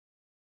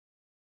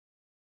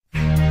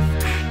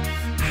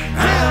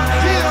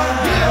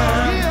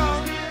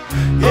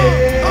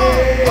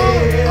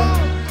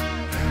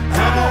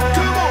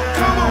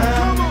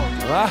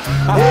You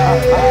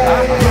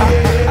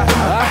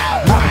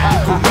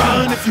can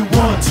run if you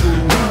want to,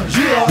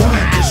 yeah,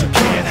 'cause you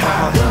can't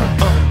hide.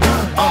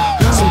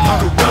 So you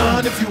can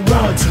run if you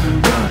want to,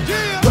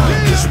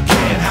 'cause you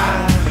can't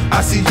hide.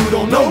 I see you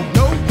don't know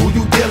who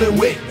you dealing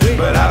with,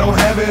 but I don't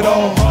have it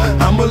all.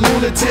 I'm a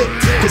lunatic,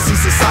 'cause see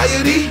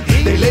society,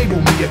 they label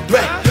me a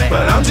threat,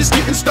 but I'm just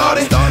getting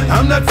started,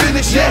 I'm not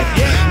finished yet.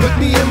 Look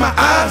me in my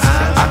eyes,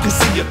 I can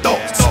see your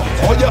thoughts,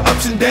 all your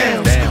ups and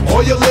downs,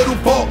 all your little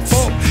faults.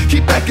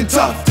 Keep acting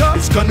tough,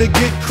 it's gonna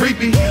get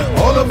creepy.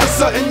 All of a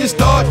sudden you're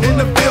starting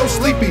to feel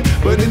sleepy,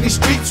 but in these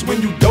streets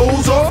when you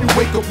doze off, you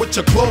wake up with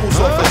your clothes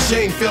off,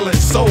 ashamed, feeling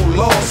so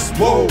lost.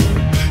 Whoa,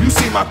 you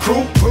see my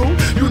crew,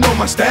 you know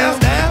my style.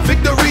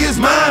 Victory is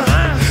mine,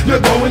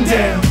 you're going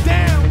down.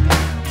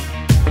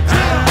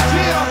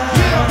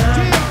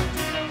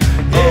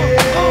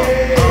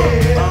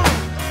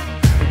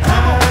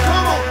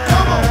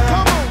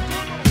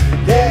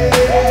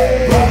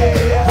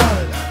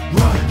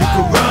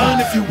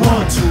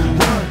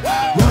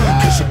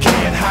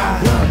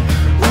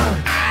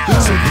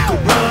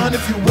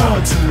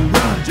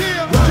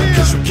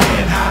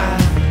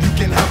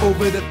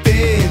 Over the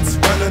fence,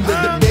 run under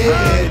the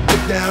bed,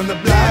 look down the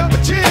block,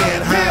 but you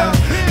can't hide.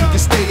 You can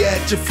stay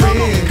at your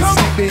friends,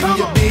 sleep in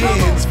your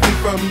beds, free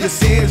from your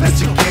sins, but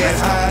you can't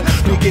hide.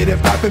 We get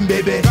it poppin',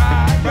 baby.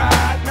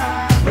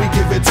 We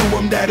give it to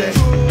them, daddy.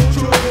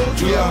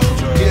 Yeah,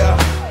 yeah.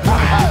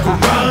 You can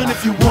run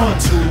if you want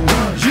to,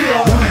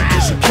 yeah,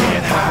 'cause you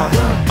can't hide.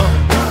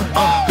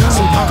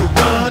 So you can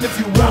run if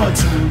you want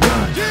to,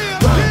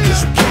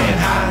 'cause you can't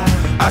hide.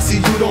 I see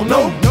you don't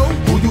know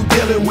who you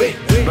dealing with,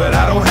 but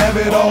I don't have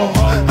it all.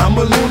 I'm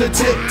a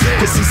lunatic,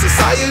 'cause see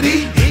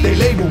society, they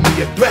label me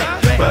a threat,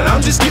 but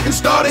I'm just getting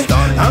started,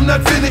 I'm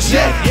not finished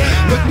yet.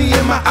 Look me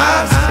in my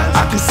eyes,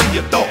 I can see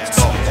your thoughts,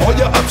 all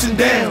your ups and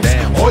downs,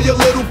 all your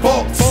little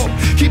faults.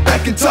 Keep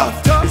acting tough,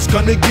 it's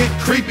gonna get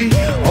creepy.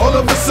 All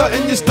of a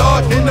sudden you're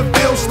starting to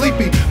feel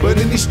sleepy, but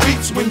in these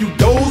streets when you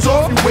doze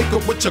off, you wake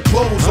up with your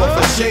clothes off,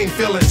 ashamed,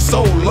 feeling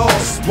so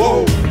lost.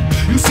 Whoa,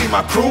 you see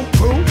my crew,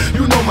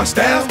 you know my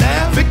style.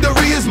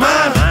 Victory is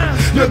mine,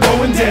 you're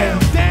going down.